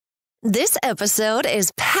This episode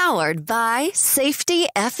is powered by Safety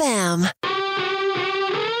FM.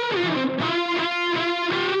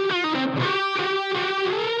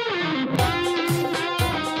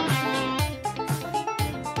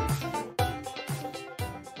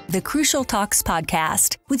 The Crucial Talks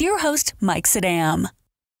Podcast with your host, Mike Saddam.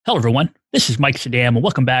 Hello, everyone. This is Mike Saddam, and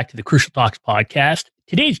welcome back to the Crucial Talks Podcast.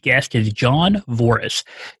 Today's guest is John Voris.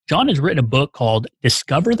 John has written a book called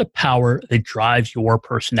Discover the Power That Drives Your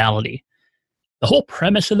Personality. The whole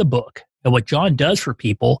premise of the book and what John does for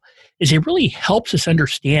people is it really helps us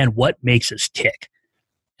understand what makes us tick.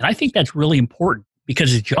 And I think that's really important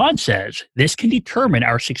because, as John says, this can determine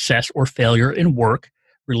our success or failure in work,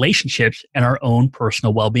 relationships, and our own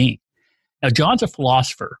personal well-being. Now, John's a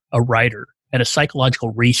philosopher, a writer, and a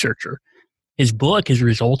psychological researcher. His book is a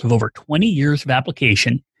result of over 20 years of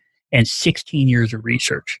application and 16 years of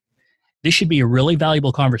research. This should be a really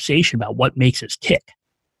valuable conversation about what makes us tick.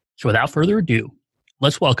 So without further ado,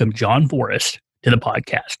 let's welcome John Voris to the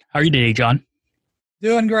podcast. How are you today, John?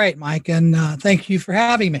 Doing great, Mike, and thank you for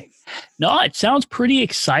having me. No, it sounds pretty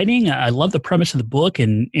exciting. I love the premise of the book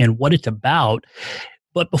and what it's about.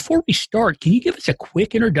 But before we start, can you give us a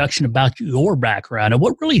quick introduction about your background and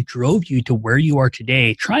what really drove you to where you are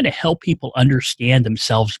today, trying to help people understand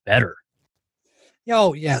themselves better?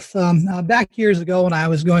 Oh, yes. Back years ago when I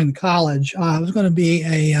was going to college, I was going to be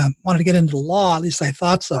wanted to get into law, at least I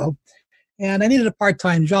thought so. And I needed a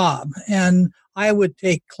part-time job. And I would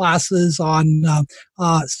take classes on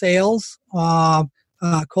sales,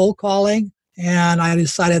 cold calling, and I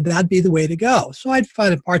decided that'd be the way to go. So I'd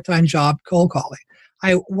find a part-time job cold calling.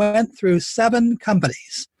 I went through 7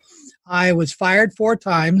 companies. I was fired 4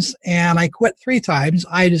 times, and I quit 3 times.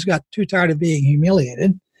 I just got too tired of being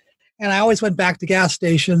humiliated. And I always went back to gas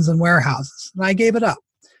stations and warehouses, and I gave it up.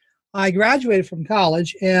 I graduated from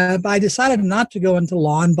college, but I decided not to go into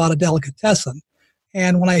law and bought a delicatessen.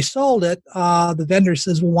 And when I sold it, the vendor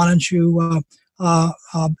says, well, why don't you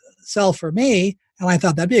sell for me? And I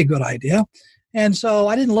thought that'd be a good idea. And so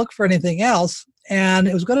I didn't look for anything else. And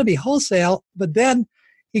it was going to be wholesale, but then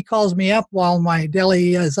he calls me up while my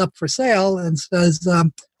deli is up for sale and says,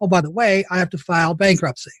 oh, by the way, I have to file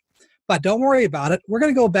bankruptcy. But don't worry about it. We're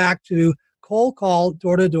going to go back to cold call,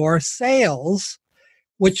 door-to-door sales,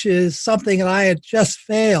 which is something that I had just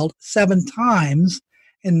failed 7 times.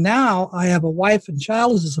 And now I have a wife and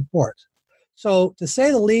child as a support. So to say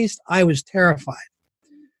the least, I was terrified.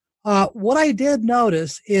 What I did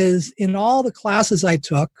notice is in all the classes I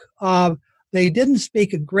took, they didn't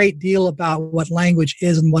speak a great deal about what language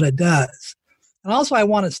is and what it does. And also I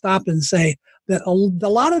want to stop and say that a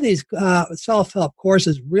lot of these self-help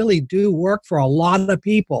courses really do work for a lot of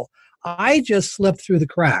people. I just slipped through the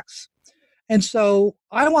cracks. And so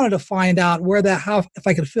I wanted to find out if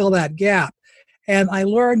I could fill that gap. And I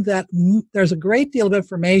learned that there's a great deal of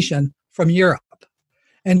information from Europe.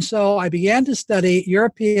 And so I began to study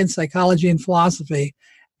European psychology and philosophy.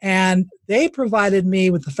 And they provided me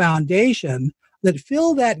with the foundation that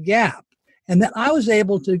filled that gap. And then I was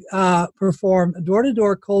able to perform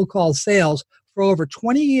door-to-door cold call sales for over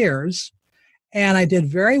 20 years. And I did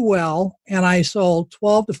very well. And I sold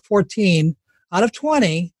 12 to 14 out of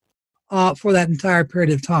 20 for that entire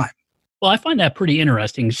period of time. Well, I find that pretty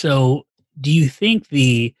interesting. So do you think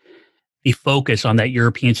the focus on that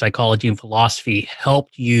European psychology and philosophy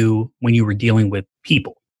helped you when you were dealing with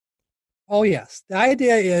people? Oh, yes. The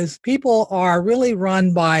idea is people are really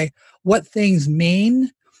run by what things mean,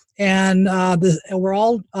 and we're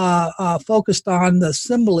all focused on the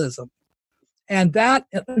symbolism. And that,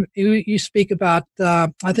 you speak about,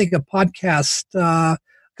 I think a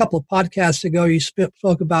couple of podcasts ago, you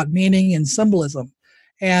spoke about meaning and symbolism.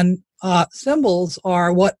 And symbols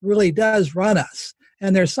are what really does run us,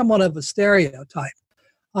 and they're somewhat of a stereotype.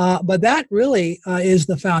 But that really is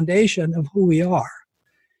the foundation of who we are.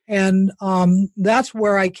 And that's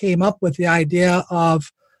where I came up with the idea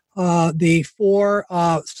of the 4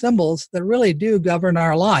 symbols that really do govern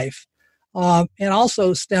our life. And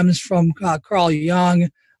also stems from Carl Jung,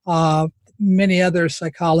 many other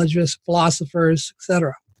psychologists, philosophers,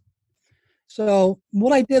 etc. So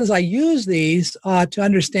what I did is I used these to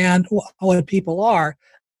understand what people are.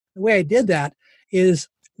 The way I did that is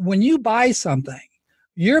when you buy something,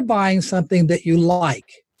 you're buying something that you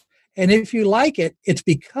like. And if you like it, it's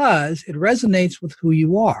because it resonates with who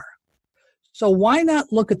you are. So why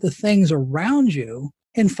not look at the things around you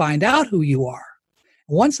and find out who you are?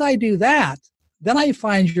 Once I do that, then I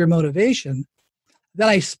find your motivation. Then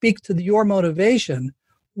I speak to your motivation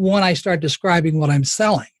when I start describing what I'm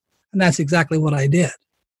selling. And that's exactly what I did.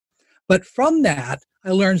 But from that,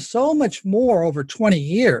 I learned so much more over 20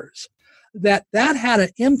 years that had an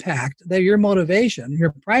impact, that your motivation,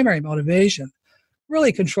 your primary motivation,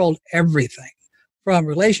 really controlled everything from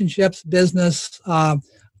relationships, business,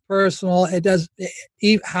 personal. It does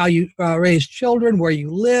how you raise children, where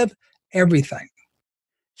you live, everything.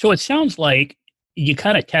 So it sounds like you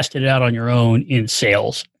kind of tested it out on your own in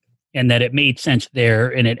sales, and that it made sense there,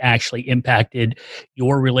 and it actually impacted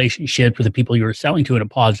your relationship with the people you were selling to in a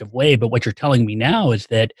positive way. But what you're telling me now is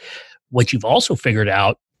that what you've also figured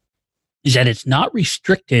out is that it's not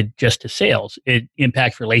restricted just to sales. It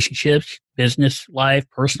impacts relationships, business life,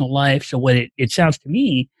 personal life. So what it sounds to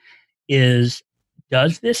me is,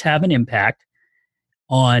 does this have an impact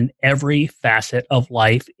on every facet of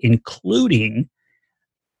life, including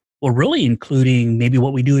maybe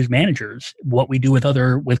what we do as managers, what we do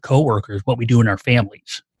with coworkers, what we do in our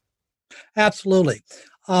families? Absolutely.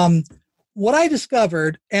 What I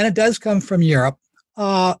discovered, and it does come from Europe,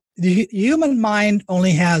 the human mind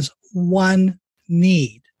only has one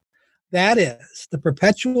need. That is the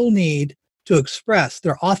perpetual need to express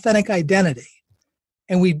their authentic identity.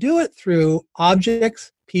 And we do it through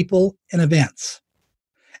objects, people, and events.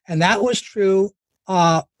 And that was true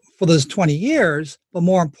for those 20 years, but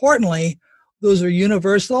more importantly, those are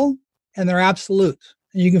universal and they're absolute.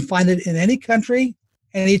 And you can find it in any country,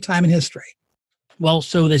 any time in history. Well,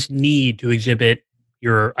 so this need to exhibit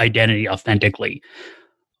your identity authentically,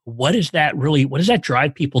 what does that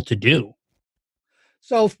drive people to do?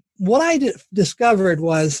 So what I discovered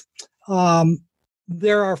was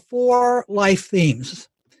there are 4 life themes: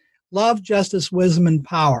 love, justice, wisdom, and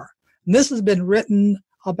power. And this has been written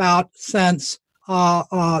about since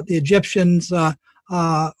the Egyptians'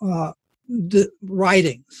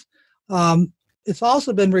 writings. It's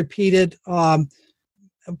also been repeated through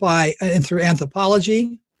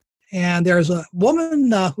anthropology. And there's a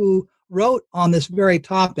woman who wrote on this very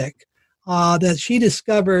topic that she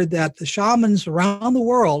discovered that the shamans around the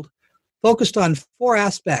world focused on 4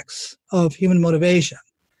 aspects of human motivation.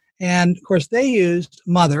 And of course, they used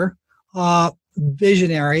mother,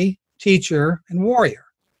 visionary, teacher, and warrior.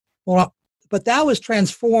 Well, but that was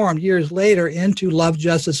transformed years later into love,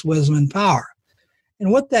 justice, wisdom, and power.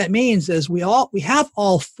 And what that means is we have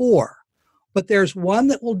all 4, but there's one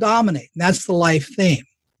that will dominate, and that's the life theme.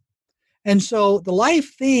 And so the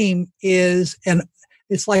life theme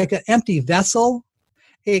it's like an empty vessel.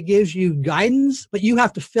 It gives you guidance, but you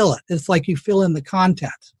have to fill it. It's like you fill in the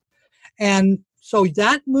content. And so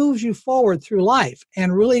that moves you forward through life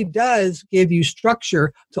and really does give you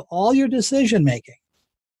structure to all your decision making.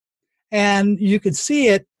 And you could see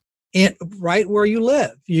it right where you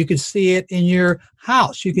live. You could see it in your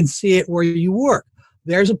house. You can see it where you work.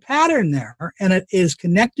 There's a pattern there, and it is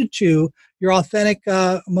connected to your authentic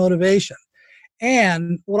motivation.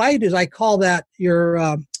 And what I do is I call that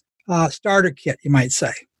your starter kit, you might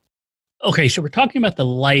say. Okay, so we're talking about the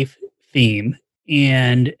life theme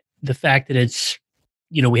and the fact that it's,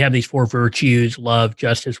 we have these 4 virtues: love,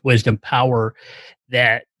 justice, wisdom, power,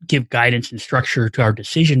 that give guidance and structure to our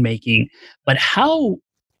decision making. But how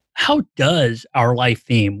does our life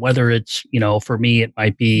theme, whether it's, for me, it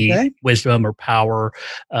might be wisdom or power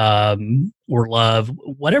or love,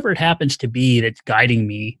 whatever it happens to be that's guiding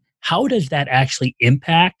me, how does that actually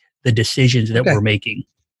impact the decisions that we're making?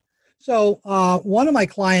 So one of my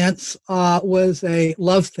clients was a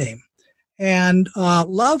love theme. And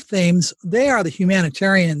love themes, they are the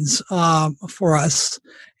humanitarians for us.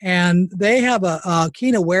 And they have a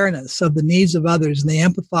keen awareness of the needs of others, and they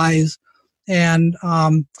empathize. And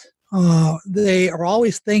they are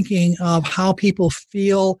always thinking of how people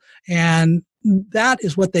feel. And that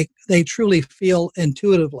is what they truly feel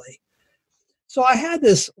intuitively. So I had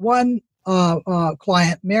this one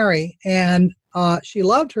client, Mary, and she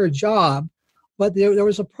loved her job, but there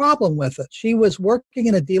was a problem with it. She was working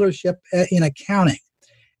in a dealership in accounting.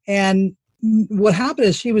 And what happened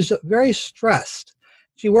is she was very stressed.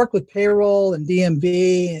 She worked with payroll and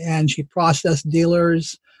DMV, and she processed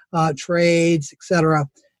dealers, trades, etc.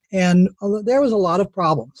 And there was a lot of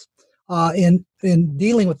problems in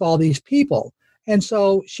dealing with all these people. And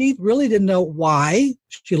so she really didn't know why.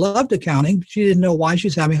 She loved accounting, but she didn't know why she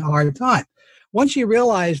was having a hard time. Once she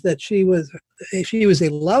realized that she was a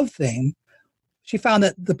love theme, she found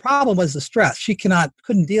that the problem was the stress. She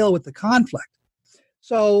couldn't deal with the conflict.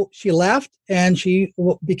 So she left and she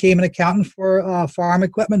became an accountant for farm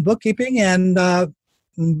equipment bookkeeping, and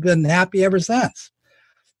been happy ever since.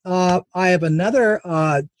 I have another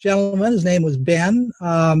gentleman. His name was Ben.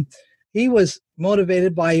 He was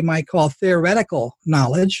motivated by, you might call, theoretical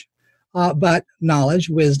knowledge, but knowledge,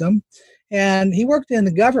 wisdom. And he worked in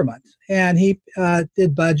the government, and he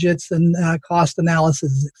did budgets and cost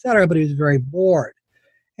analysis, et cetera, but he was very bored.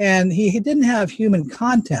 and he didn't have human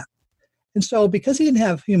contact. And so because he didn't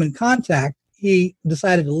have human contact, he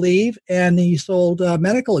decided to leave, and he sold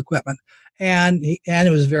medical equipment. And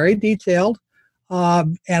it was very detailed,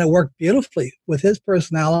 and it worked beautifully with his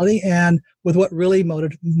personality and with what really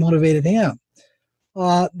motivated him.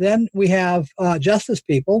 Then we have justice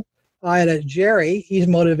people. I had a Jerry. He's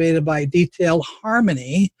motivated by detailed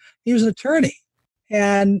harmony. He was an attorney,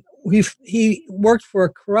 and he worked for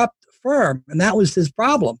a corrupt firm, and that was his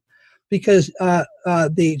problem, because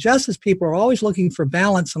the justice people are always looking for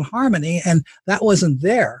balance and harmony, and that wasn't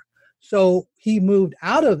there. So he moved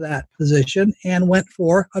out of that position and went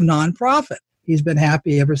for a nonprofit. He's been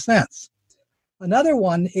happy ever since. Another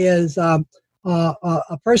one is a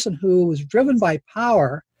person who was driven by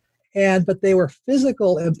power, but they were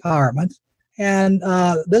physical empowerment. And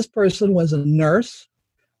this person was a nurse,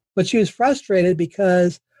 but she was frustrated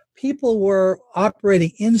because people were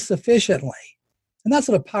operating insufficiently. And that's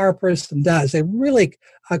what a power person does. They really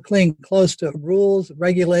cling close to rules,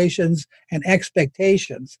 regulations, and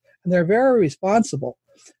expectations, and they're very responsible.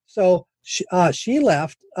 So she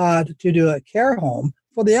left to do a care home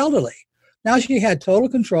for the elderly. Now she had total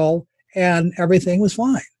control, and everything was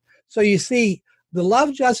fine. So you see, the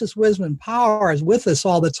love, justice, wisdom, and power is with us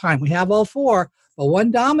all the time. We have all four, but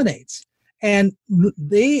one dominates. And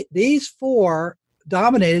these four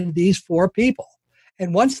dominated these four people.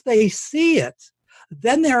 And once they see it,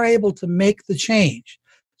 then they're able to make the change.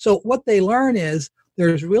 So what they learn is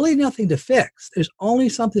there's really nothing to fix. There's only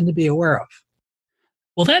something to be aware of.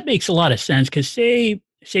 Well, that makes a lot of sense, because say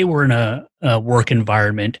we're in a work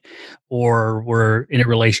environment, or we're in a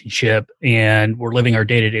relationship and we're living our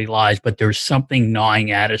day-to-day lives, but there's something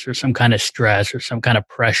gnawing at us, or some kind of stress, or some kind of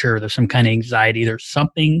pressure, there's some kind of anxiety, there's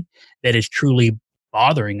something that is truly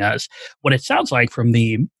bothering us. What it sounds like from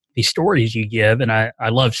the stories you give, and I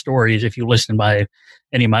love stories if you listen by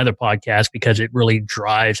any of my other podcasts, because it really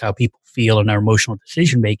drives how people feel and our emotional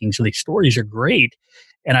decision making. So these stories are great.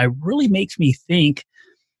 And it really makes me think,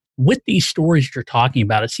 with these stories you're talking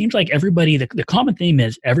about, it seems like everybody, the common theme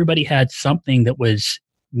is everybody had something that was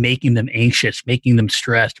making them anxious, making them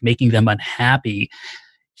stressed, making them unhappy.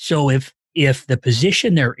 So if the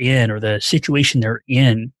position they're in, or the situation they're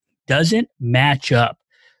in, doesn't match up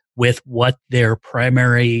with what their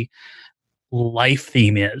primary life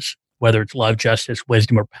theme is, whether it's love, justice,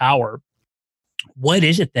 wisdom, or power, what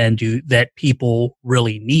is it then that people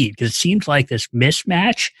really need? Because it seems like this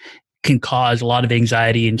mismatch can cause a lot of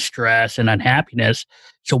anxiety and stress and unhappiness.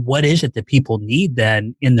 So what is it that people need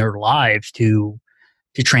then in their lives to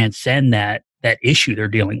transcend that issue they're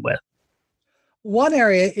dealing with? One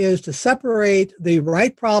area is to separate the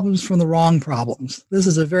right problems from the wrong problems. This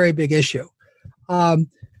is a very big issue.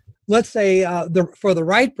 Let's say for the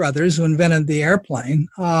Wright brothers, who invented the airplane,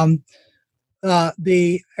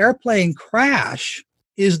 the airplane crash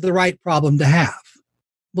is the right problem to have,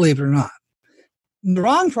 believe it or not. The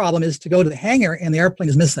wrong problem is to go to the hangar and the airplane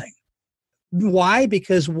is missing. Why?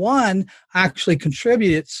 Because one actually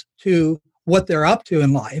contributes to what they're up to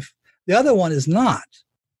in life. The other one is not.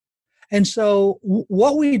 And so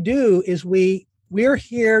what we do is we're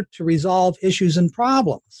here to resolve issues and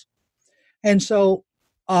problems. And so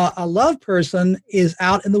a love person is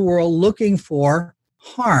out in the world looking for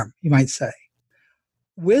harm, you might say.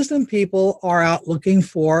 Wisdom people are out looking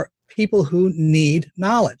for people who need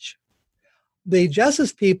knowledge. The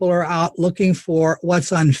justice people are out looking for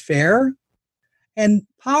what's unfair, and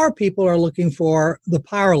power people are looking for the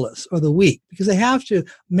powerless or the weak, because they have to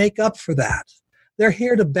make up for that. They're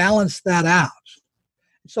here to balance that out.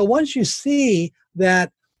 So once you see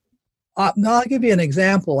that, now I'll give you an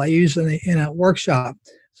example I use in a workshop.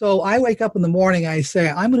 So I wake up in the morning, I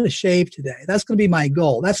say, I'm going to shave today. That's going to be my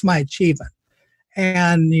goal. That's my achievement.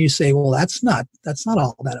 And you say, well, that's not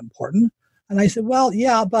all that important. And I said, well,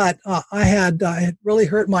 yeah, but I had really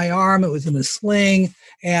hurt my arm. It was in a sling,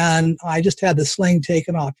 and I just had the sling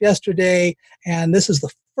taken off yesterday. And this is the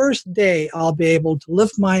first day I'll be able to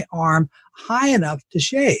lift my arm high enough to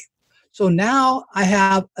shave. So now I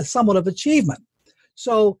have a somewhat of achievement.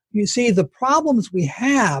 So you see, the problems we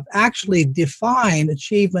have actually define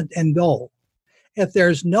achievement and goal. If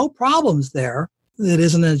there's no problems there, it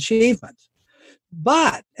isn't an achievement.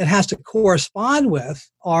 But it has to correspond with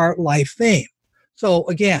our life theme. So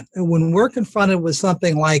again, when we're confronted with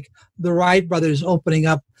something like the Wright brothers opening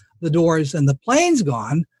up the doors and the plane's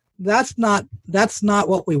gone, that's not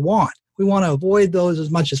what we want. We want to avoid those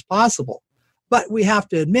as much as possible. But we have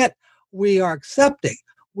to admit, we are accepting.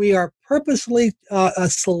 We are purposely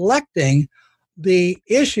selecting the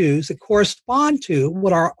issues that correspond to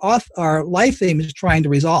what our life theme is trying to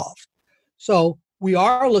resolve. So we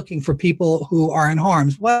are looking for people who are in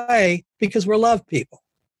harm's way because we're love people.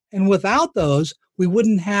 And without those, we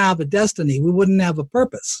wouldn't have a destiny. We wouldn't have a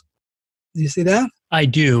purpose. Do you see that? I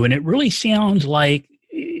do. And it really sounds like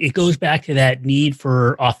it goes back to that need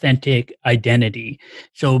for authentic identity.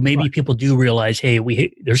 So maybe Right. people do realize, hey,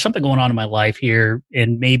 there's something going on in my life here.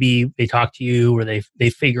 And maybe they talk to you or they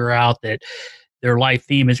figure out that their life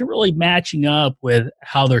theme isn't really matching up with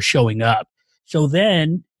how they're showing up. So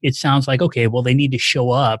then it sounds like, okay, well, they need to show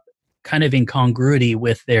up kind of in congruity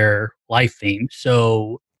with their life theme.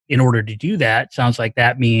 So in order to do that, sounds like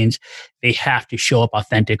that means they have to show up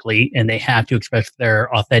authentically and they have to express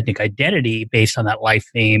their authentic identity based on that life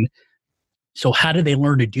theme. So how do they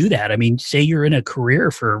learn to do that? I mean, say you're in a career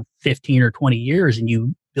for 15 or 20 years and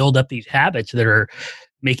you build up these habits that are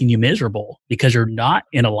making you miserable because you're not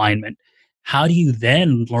in alignment. How do you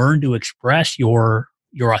then learn to express your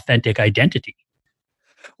authentic identity?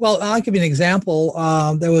 Well, I'll give you an example.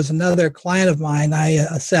 There was another client of mine I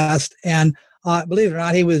assessed, and believe it or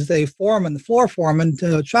not, he was the floor foreman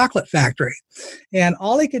to a chocolate factory. And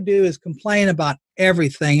all he could do is complain about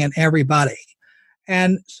everything and everybody.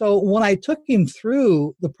 And so when I took him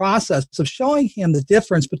through the process of showing him the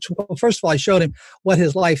difference between, well, first of all, I showed him what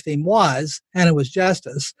his life theme was, and it was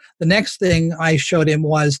justice. The next thing I showed him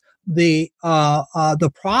was the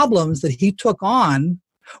problems that he took on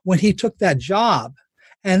when he took that job.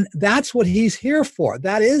 And that's what he's here for.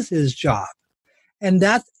 That is his job. And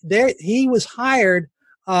he was hired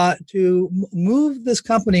to move this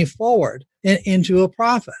company forward into a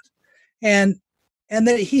profit. And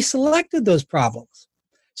that he selected those problems.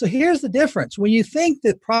 So here's the difference. When you think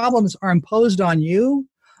that problems are imposed on you,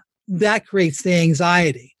 that creates the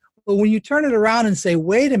anxiety. But when you turn it around and say,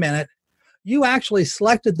 wait a minute, you actually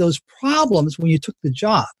selected those problems when you took the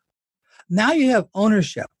job. Now you have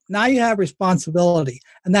ownership. Now you have responsibility.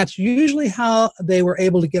 And that's usually how they were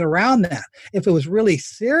able to get around that. If it was really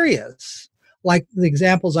serious, like the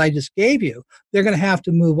examples I just gave you, they're going to have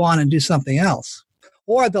to move on and do something else.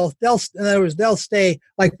 Or in other words, they'll stay,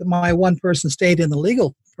 like my one person stayed in the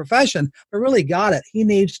legal profession, but really got it. He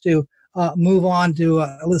needs to move on to,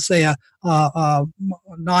 let's say, a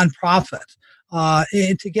nonprofit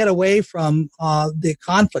to get away from the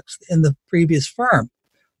conflicts in the previous firm.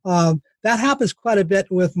 That happens quite a bit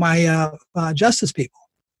with my justice people.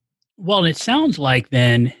 Well, it sounds like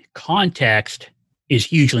then context is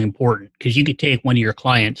hugely important because you could take one of your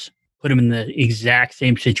clients, put them in the exact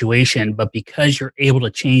same situation, but because you're able to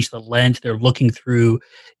change the lens they're looking through,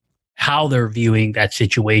 how they're viewing that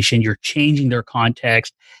situation, you're changing their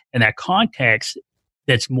context, and that context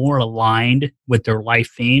that's more aligned with their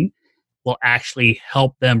life theme will actually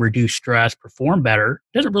help them reduce stress, perform better.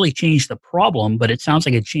 It doesn't really change the problem, but it sounds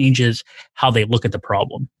like it changes how they look at the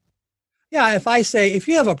problem. Yeah, if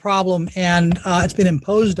you have a problem and it's been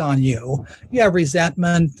imposed on you, you have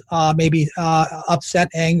resentment, maybe upset,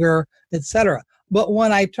 anger, etc. But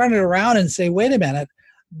when I turn it around and say, wait a minute,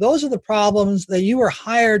 those are the problems that you were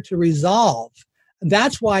hired to resolve.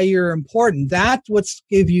 That's why you're important. That's what's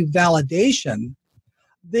give you validation.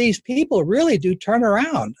 These people really do turn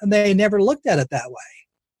around, and they never looked at it that way.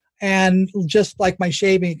 And just like my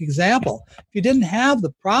shaving example, if you didn't have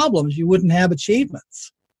the problems, you wouldn't have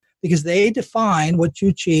achievements, because they define what you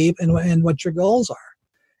achieve and what your goals are.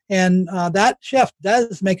 And that shift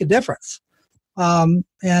does make a difference. And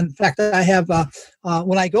in fact, I have,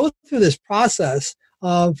 when I go through this process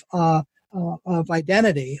of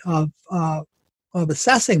identity, of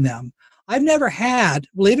assessing them, I've never had,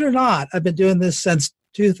 believe it or not, I've been doing this since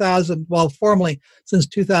 2000, well, formally since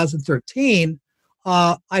 2013,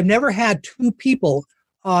 I've never had two people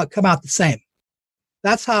come out the same.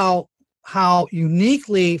 That's how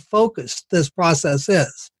uniquely focused this process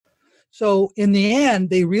is. So in the end,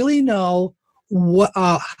 they really know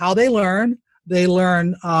how they learn. They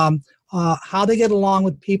learn how they get along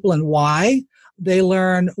with people and why. They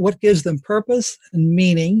learn what gives them purpose and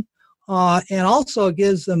meaning, and also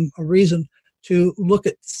gives them a reason to look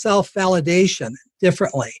at self-validation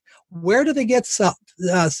differently. Where do they get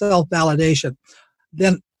self-validation?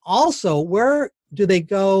 Then also, where do they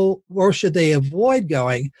go, or should they avoid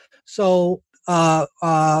going? So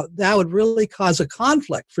that would really cause a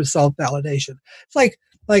conflict for self-validation. It's like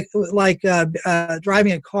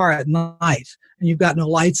driving a car at night and you've got no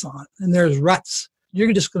lights on and there's ruts.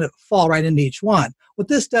 You're just going to fall right into each one. What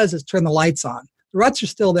this does is turn the lights on. The ruts are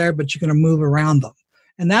still there, but you're going to move around them.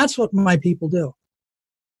 And that's what my people do.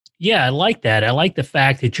 Yeah, I like that. I like the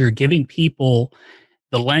fact that you're giving people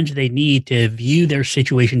the lens they need to view their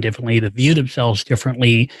situation differently, to view themselves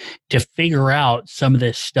differently, to figure out some of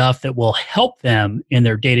this stuff that will help them in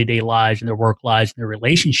their day-to-day lives and their work lives and their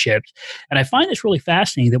relationships. And I find this really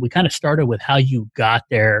fascinating that we kind of started with how you got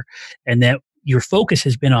there, and that your focus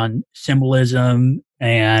has been on symbolism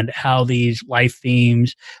and how these life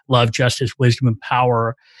themes, love, justice, wisdom, and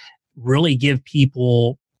power, really give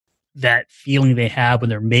people that feeling they have when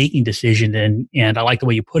they're making decisions. And I like the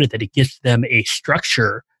way you put it, that it gives them a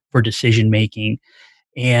structure for decision making,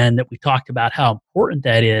 and that we talked about how important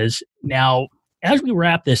that is. Now, as we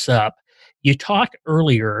wrap this up, you talked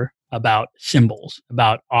earlier about symbols,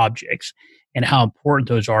 about objects, and how important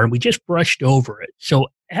those are. And we just brushed over it. So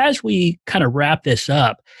as we kind of wrap this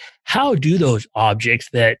up, how do those objects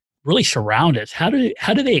that really surround us, how do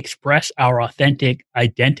they express our authentic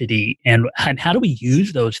identity, and how do we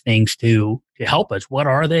use those things to help us? What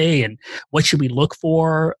are they, and what should we look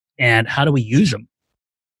for, and how do we use them?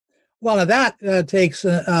 Well, now that takes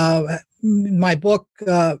my book.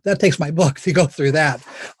 That takes my book to go through that.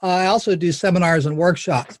 I also do seminars and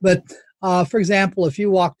workshops. But for example, if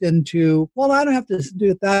you walked into, well, I don't have to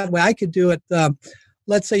do it that way. I could do it.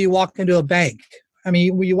 Let's say you walk into a bank. I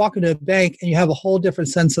mean, when you walk into a bank and you have a whole different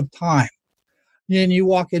sense of time. And you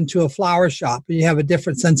walk into a flower shop and you have a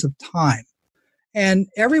different sense of time. And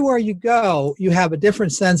everywhere you go, you have a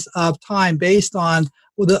different sense of time based on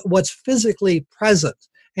what's physically present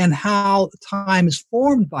and how time is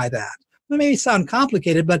formed by that. It may sound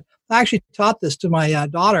complicated, but I actually taught this to my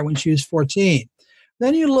daughter when she was 14.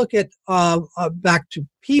 Then you look at back to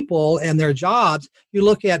people and their jobs. You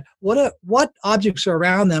look at what objects are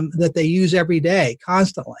around them that they use every day,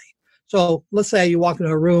 constantly. So let's say you walk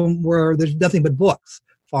into a room where there's nothing but books.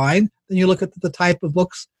 Fine. Then you look at the type of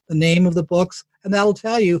books, the name of the books, and that'll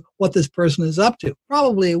tell you what this person is up to.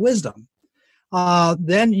 Probably wisdom.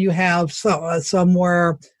 Then you have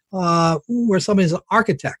somewhere where somebody's an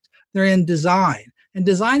architect. They're in design. And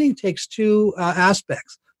designing takes two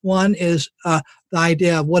aspects. One is the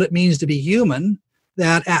idea of what it means to be human,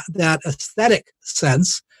 that aesthetic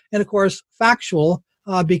sense, and of course factual,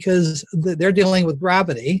 because they're dealing with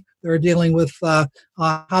gravity, they're dealing with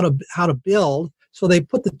how to build. So they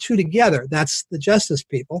put the two together. That's the justice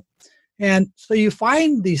people. And so you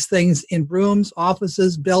find these things in rooms,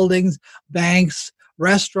 offices, buildings, banks,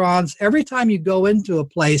 restaurants. Every time you go into a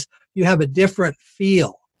place, you have a different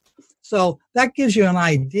feel. So that gives you an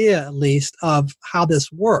idea, at least, of how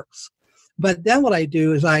this works. But then what I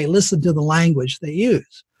do is I listen to the language they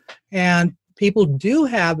use. And people do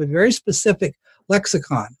have a very specific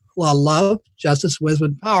lexicon. Well, love, justice, wisdom,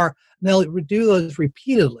 and power. And they'll do those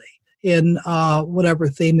repeatedly in whatever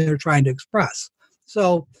theme they're trying to express.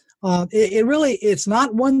 So it's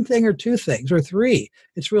not one thing or two things or three.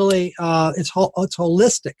 It's really, it's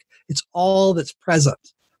holistic. It's all that's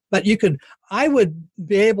present. But I would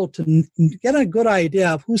be able to get a good idea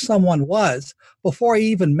of who someone was before I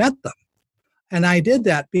even met them. And I did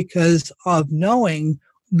that because of knowing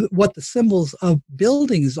what the symbols of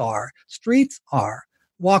buildings are, streets are.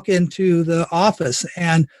 Walk into the office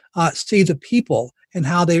and see the people and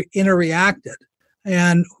how they interacted,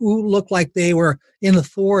 and who looked like they were in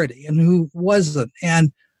authority and who wasn't.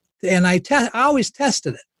 And I always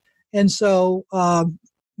tested it. And so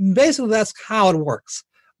basically that's how it works.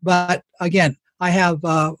 But again, I have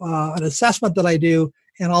an assessment that I do,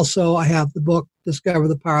 and also I have the book, Discover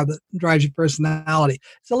the Power That Drives Your Personality.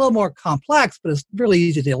 It's a little more complex, but it's really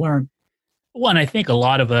easy to learn. Well, and I think a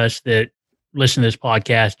lot of us that listen to this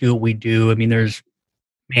podcast do what we do. I mean, there's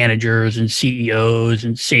managers and CEOs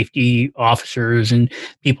and safety officers and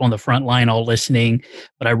people on the front line all listening.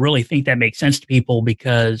 But I really think that makes sense to people,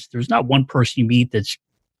 because there's not one person you meet that's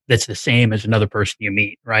the same as another person you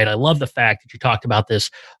meet, right? I love the fact that you talked about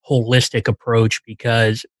this holistic approach,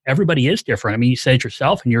 because everybody is different. I mean, you said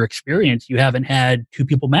yourself in your experience, you haven't had two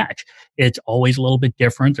people match. It's always a little bit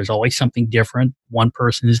different. There's always something different. One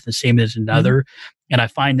person is the same as another. Mm-hmm. And I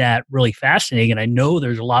find that really fascinating. And I know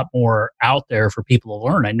there's a lot more out there for people to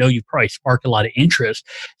learn. I know you've probably sparked a lot of interest.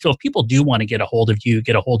 So if people do want to get a hold of you,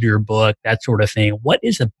 get a hold of your book, that sort of thing, what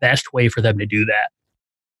is the best way for them to do that?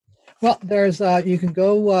 Well, there's you can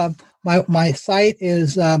go. My site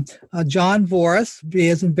is John Voris, V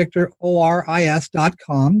as in Victor,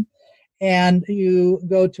 ORIS.com, and you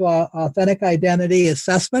go to Authentic Identity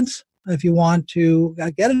Assessments if you want to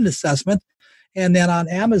get an assessment, and then on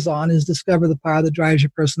Amazon is Discover the Power That Drives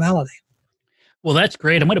Your Personality. Well, that's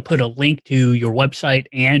great. I'm going to put a link to your website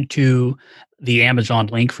and to the Amazon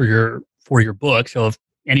link for your book. So if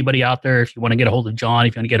anybody out there, if you want to get a hold of John,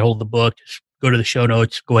 if you want to get a hold of the book, just go to the show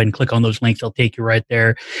notes, go ahead and click on those links. They'll take you right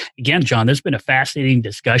there. Again, John, this has been a fascinating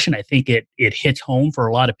discussion. I think it hits home for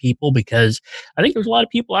a lot of people because I think there's a lot of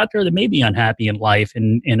people out there that may be unhappy in life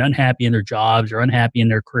and unhappy in their jobs or unhappy in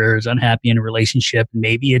their careers, unhappy in a relationship.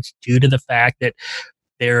 Maybe it's due to the fact that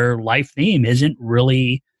their life theme isn't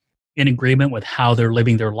really in agreement with how they're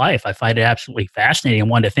living their life. I find it absolutely fascinating. I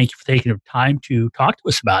wanted to thank you for taking the time to talk to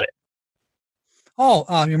us about it. Oh,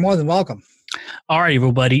 you're more than welcome. All right,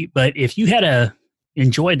 everybody. But if you had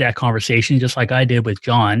enjoyed that conversation, just like I did with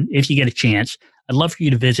John, if you get a chance, I'd love for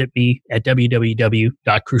you to visit me at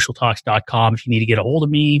www.crucialtalks.com. If you need to get a hold of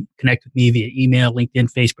me, connect with me via email,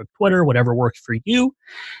 LinkedIn, Facebook, Twitter, whatever works for you.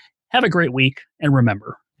 Have a great week. And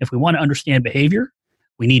remember, if we want to understand behavior,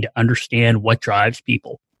 we need to understand what drives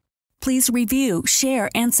people. Please review, share,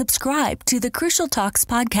 and subscribe to the Crucial Talks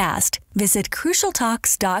podcast. Visit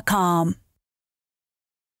crucialtalks.com.